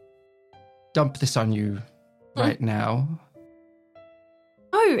to dump this on you right now.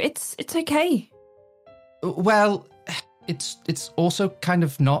 Oh, it's okay. Well, it's also kind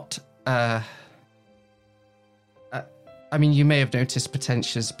of not. I mean, you may have noticed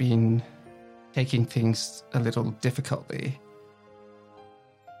Potentia's been taking things a little difficultly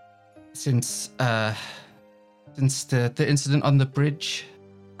since the incident on the bridge.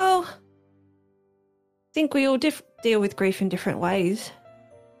 Oh, I think we all deal with grief in different ways.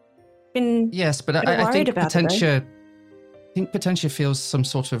 Yes, but I think Potentia feels some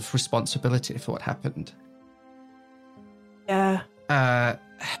sort of responsibility for what happened. Yeah.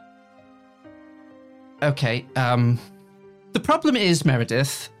 Okay. The problem is,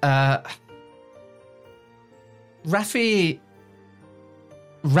 Meredith, Raffi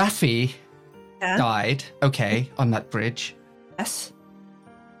Yeah. died, okay, on that bridge. Yes.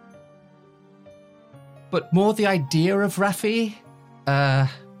 But more the idea of Raffi,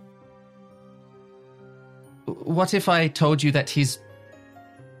 what if I told you that his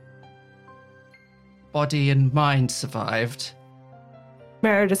body and mind survived?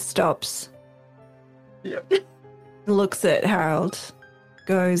 Meredith stops. Yep. Looks at Harold.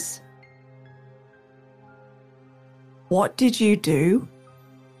 Goes, what did you do?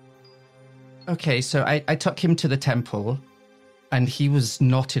 Okay, so I took him to the temple, and he was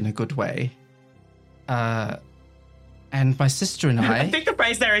not in a good way. And my sister and I think the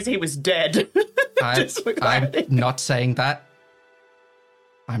phrase there is he was dead. I'm not saying that.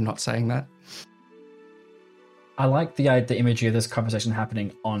 I'm not saying that. I like the imagery of this conversation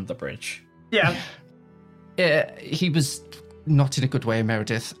happening on the bridge. Yeah. He was not in a good way,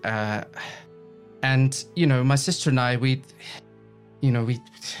 Meredith. And, my sister and I, we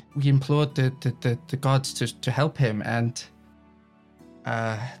implored the gods to help him, and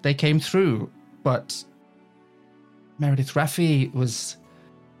they came through. But Meredith, Raffi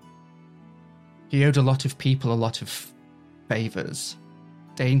he owed a lot of people a lot of favors,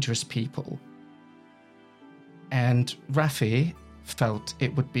 dangerous people. And Raffi felt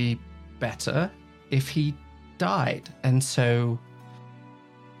it would be better if he died. And so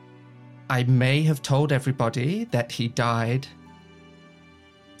I may have told everybody that he died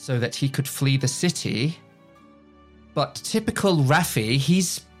so that he could flee the city. But typical Raffi,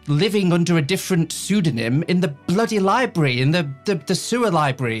 he's living under a different pseudonym in the bloody library, in the sewer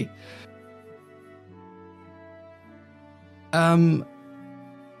library.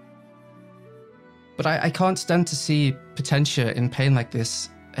 But I can't stand to see Potentia in pain like this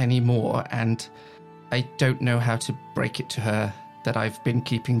anymore, and I don't know how to break it to her that I've been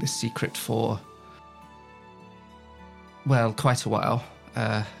keeping this secret for, well, quite a while.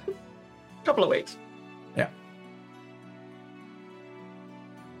 Couple of weeks. Yeah.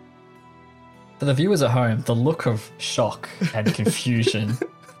 For the viewers at home, the look of shock and confusion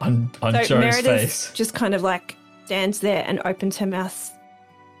on So Joe's Meredith face. just kind of like stands there and opens her mouth,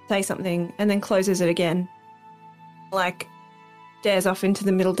 say something, and then closes it again. Like, stares off into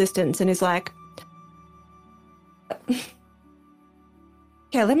the middle distance and is like,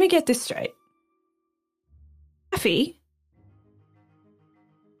 okay, let me get this straight. Raffi,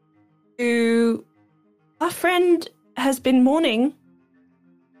 who our friend has been mourning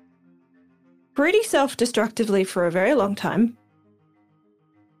pretty self-destructively for a very long time,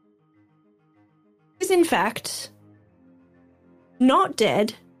 is in fact not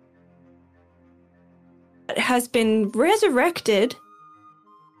dead has been resurrected.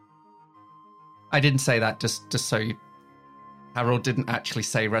 I didn't say that just so you... Harold didn't actually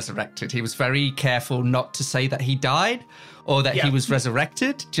say resurrected. He was very careful not to say that he died or that he was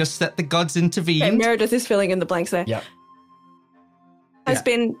resurrected, just that the gods intervened. Okay, Meredith is filling in the blanks there. Yeah. Has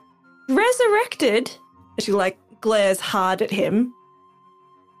been resurrected. She glares hard at him.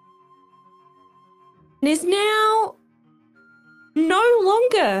 And is now no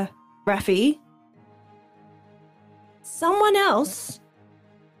longer Raffi. Someone else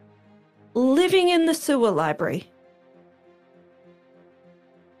living in the sewer library.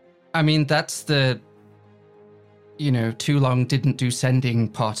 I mean, that's the, too long didn't do sending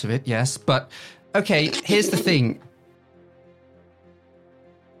part of it, yes. But, okay, here's the thing.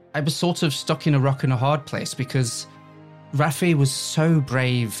 I was sort of stuck in a rock and a hard place because Raffi was so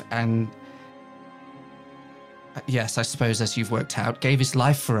brave and, yes, I suppose as you've worked out, gave his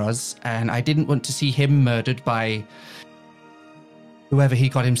life for us, and I didn't want to see him murdered by whoever he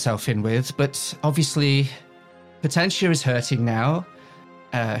got himself in with. But obviously, Potentia is hurting now,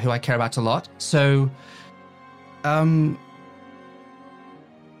 who I care about a lot. So, I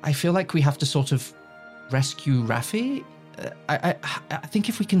feel like we have to sort of rescue Raffi. I think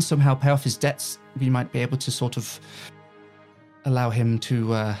if we can somehow pay off his debts, we might be able to sort of allow him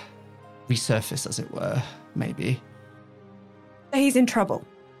to resurface, as it were, maybe. He's in trouble.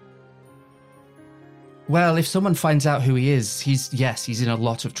 Well, if someone finds out who he is, he's in a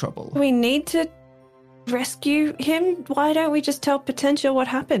lot of trouble. We need to rescue him. Why don't we just tell Potentia what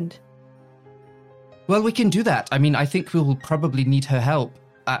happened? Well, we can do that. I mean, I think we'll probably need her help.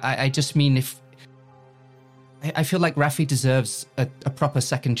 I just mean if... I feel like Raffi deserves a proper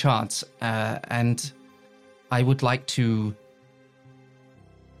second chance, and I would like to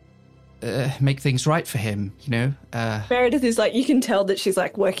make things right for him, Meredith is you can tell that she's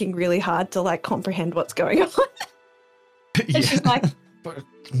working really hard to comprehend what's going on. And she's like,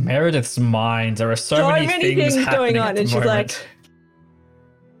 Meredith's mind, there are so many things going on, at the and she's moment. like,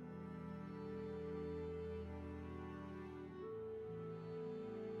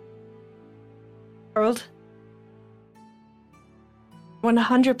 Harold,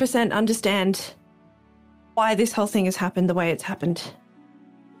 100% understand why this whole thing has happened the way it's happened.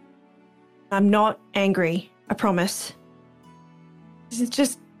 I'm not angry, I promise. This is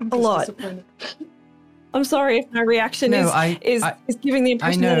just a lot. I'm sorry if my reaction is giving the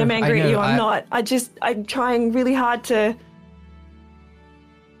impression that I'm angry at you. I'm not. I'm trying really hard to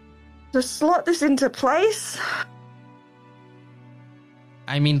slot this into place.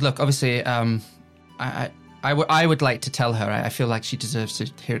 I mean, look, obviously, I would like to tell her. I feel like she deserves to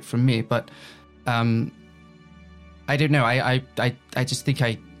hear it from me, but I don't know. I just think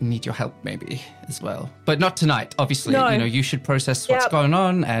I need your help maybe as well, but not tonight. Obviously, No. You should process what's going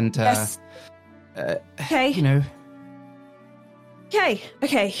on and Yes. Okay.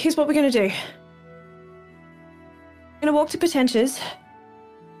 Okay, here's what we're going to do. I'm going to walk to Potentia's.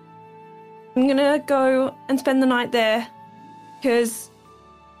 I'm going to go and spend the night there because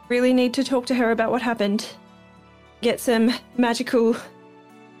I really need to talk to her about what happened. Get some magical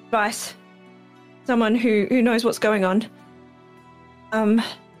advice. Someone who knows what's going on. And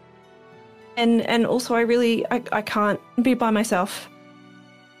also I can't be by myself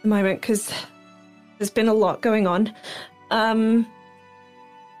at the moment because there's been a lot going on.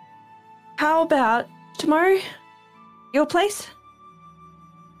 How about tomorrow? Your place?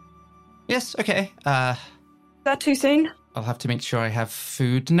 Yes, okay. Is that too soon? I'll have to make sure I have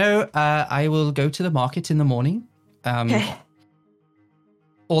food. No, I will go to the market in the morning. Okay.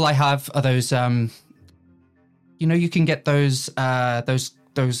 All I have are those, you can get those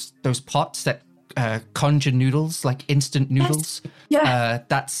pots that conjure noodles, like instant noodles. Yeah.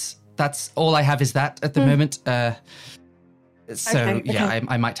 That's all I have is that at the moment. Okay.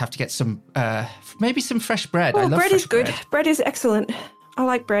 I might have to get some, maybe some fresh bread. I Oh, love bread fresh is good. bread. Bread is excellent. I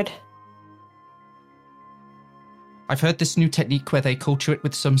like bread. I've heard this new technique where they culture it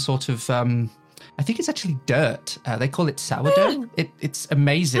with some sort of, I think it's actually dirt. They call it sourdough. It's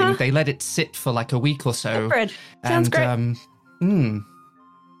amazing. They let it sit for like a week or so. Bread. Sounds great. Mm.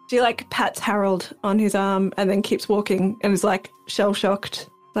 She pats Harold on his arm and then keeps walking and is shell-shocked.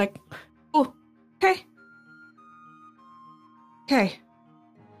 Oh, okay. Okay.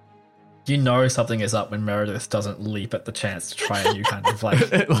 You know something is up when Meredith doesn't leap at the chance to try a new kind of like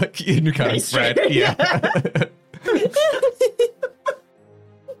new kind of bread. Yeah.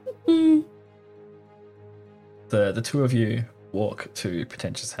 The two of you walk to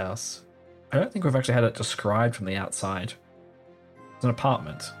Potentia's house. I don't think we've actually had it described from the outside. It's an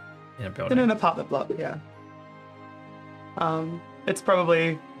apartment in a building. In an apartment block, yeah. It's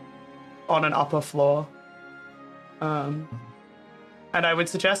probably on an upper floor. And I would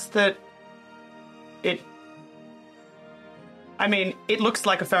suggest that it looks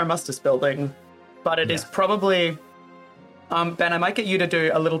like a Ferromustus building, but it is probably... Ben, I might get you to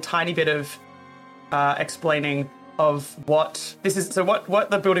do a little tiny bit of explaining of what this is. So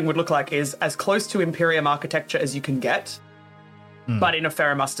what the building would look like is as close to Imperium architecture as you can get, but in a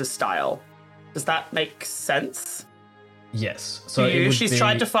Ferromustus style. Does that make sense? Yes. So She's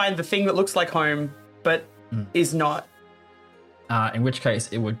tried to find the thing that looks like home, but is not. In which case,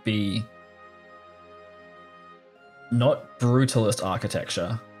 it would be not brutalist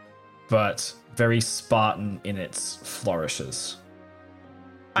architecture, but very Spartan in its flourishes.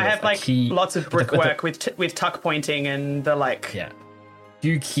 I have lots of brickwork with tuck pointing and the like. Yeah,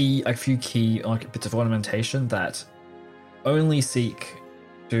 a few key bits of ornamentation that only seek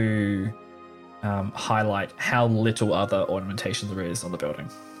to highlight how little other ornamentation there is on the building.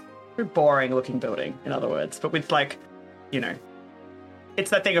 Very boring looking building, in other words, but with it's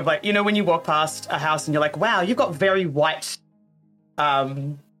that thing of when you walk past a house and you're like, wow, you've got very white,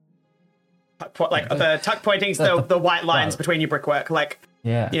 the tuck pointings, the white lines between your brickwork, you're like,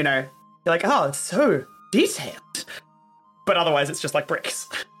 oh, it's so detailed. But otherwise, it's just like bricks.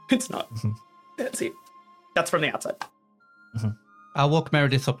 It's not. That's it. That's from the outside. I'll walk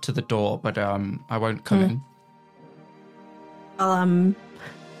Meredith up to the door, but I won't come in. I'll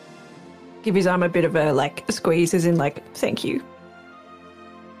give his arm a bit of a squeeze, as in thank you.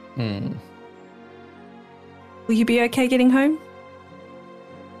 Will you be okay getting home?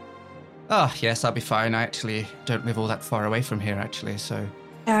 Oh, yes, I'll be fine. I actually don't live all that far away from here, actually, so...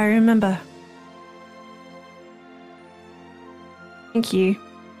 Yeah, I remember. Thank you.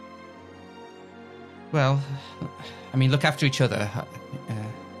 Well, look after each other.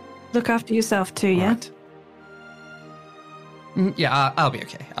 Look after yourself too, yeah? Right. Yeah, I'll be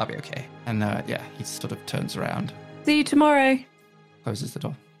okay. I'll be okay. And, he sort of turns around. See you tomorrow. Closes the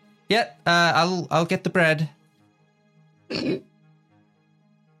door. Yeah, I'll get the bread. The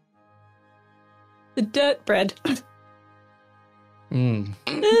dirt bread.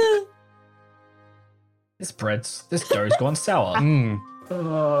 This dough's gone sour.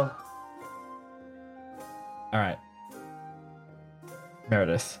 Oh. All right,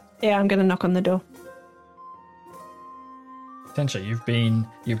 Meredith. Yeah, I'm gonna knock on the door. Tencha,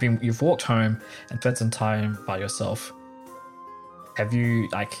 you've walked home and spent some time by yourself. Have you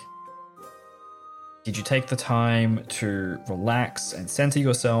did you take the time to relax and center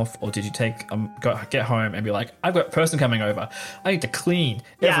yourself, or did you get home and be like, I've got a person coming over, I need to clean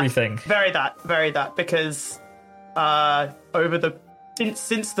everything? Very that, because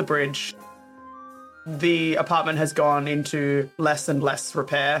since the bridge, the apartment has gone into less and less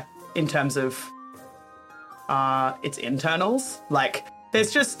repair in terms of its internals.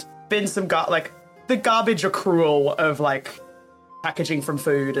 There's just been some the garbage accrual of packaging from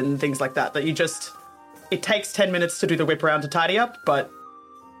food and things like that it takes 10 minutes to do the whip around to tidy up, but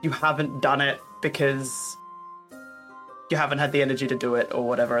you haven't done it because you haven't had the energy to do it or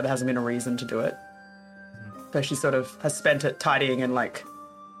whatever. There hasn't been a reason to do it. So she sort of has spent it tidying and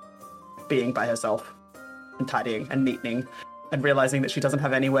being by herself and tidying and neatening and realizing that she doesn't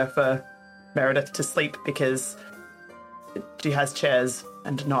have anywhere for Meredith to sleep because she has chairs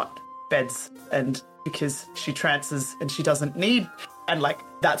and not beds, and because she trances and she doesn't need, and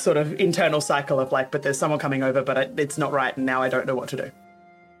that sort of internal cycle of but there's someone coming over, but it's not right, and now I don't know what to do.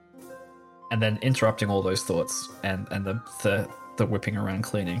 And then interrupting all those thoughts and the whipping around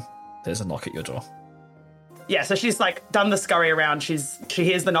cleaning, there's a knock at your door. Yeah, so she's done the scurry around. She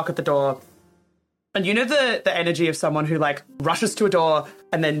hears the knock at the door, and the energy of someone who rushes to a door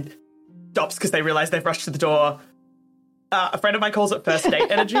and then stops because they realize they've rushed to the door. A friend of mine calls it first date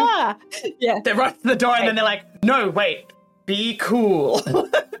energy. Yeah. They rush to the door and then they're like, no, wait, be cool.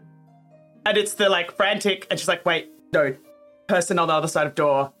 And it's the frantic, and she's like, wait, no, person on the other side of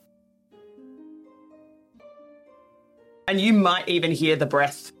door. And you might even hear the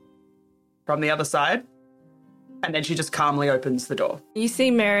breath from the other side. And then she just calmly opens the door. You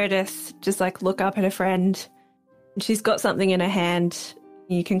see Meredith just look up at her friend, and she's got something in her hand.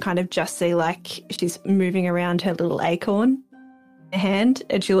 You can kind of just see she's moving around her little acorn in her hand,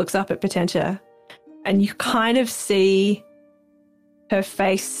 and she looks up at Potentia, and you kind of see her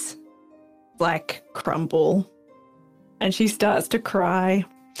face crumble, and she starts to cry,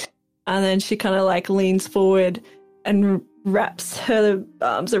 and then she kind of leans forward and wraps her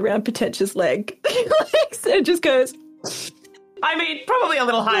arms around Potentia's leg and just goes, probably a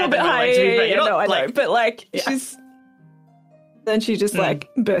little higher a bit than higher, I know, but she's... Then she just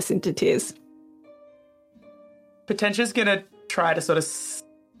bursts into tears. Potentia's gonna try to sort of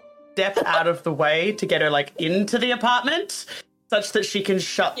step out of the way to get her like into the apartment such that she can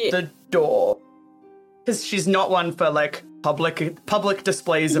shut the door. Because she's not one for like public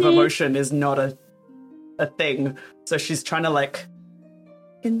displays of emotion is not a thing. So she's trying to like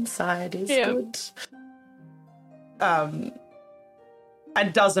inside is good. And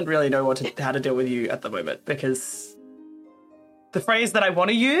doesn't really know how to deal with you at the moment, because the phrase that I want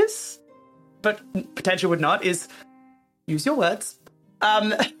to use, but potentially would not, is use your words.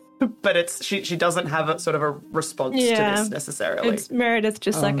 But it's she doesn't have a sort of a response to this necessarily. It's Meredith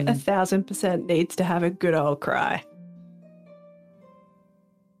just like 1,000% needs to have a good old cry.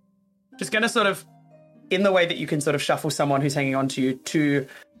 Just going to sort of, in the way that you can sort of shuffle someone who's hanging on to you, to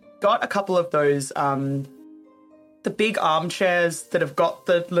got a couple of those, the big armchairs that have got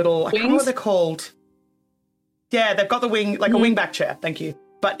the little, I can't remember what they're called. Yeah, they've got the wing, like a wingback chair, thank you.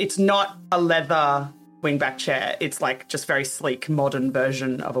 But it's not a leather wingback chair. It's like just very sleek, modern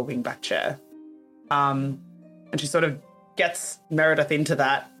version of a wingback chair. And she sort of gets Meredith into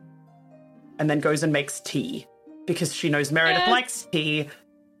that and then goes and makes tea because she knows Meredith likes tea.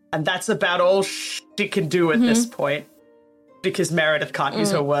 And that's about all she can do at this point, because Meredith can't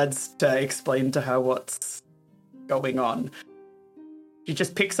use her words to explain to her what's going on. She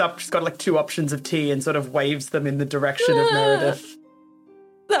just picks up, she's got like 2 options of tea and sort of waves them in the direction of Meredith.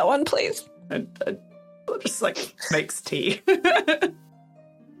 That one, please. And just like makes tea.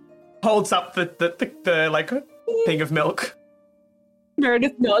 Holds up the like thing of milk.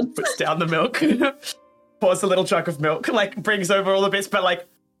 Meredith nods. Puts down the milk. Pours a little chunk of milk, like brings over all the bits, but like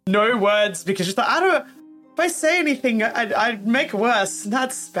no words, because she's like, I don't know, if I say anything, I'd make worse.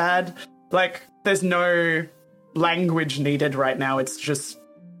 That's bad. Like, there's no language needed right now. It's just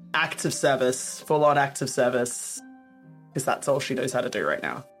acts of service, full-on acts of service, because that's all she knows how to do right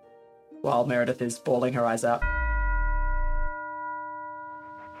now, while Meredith is bawling her eyes out.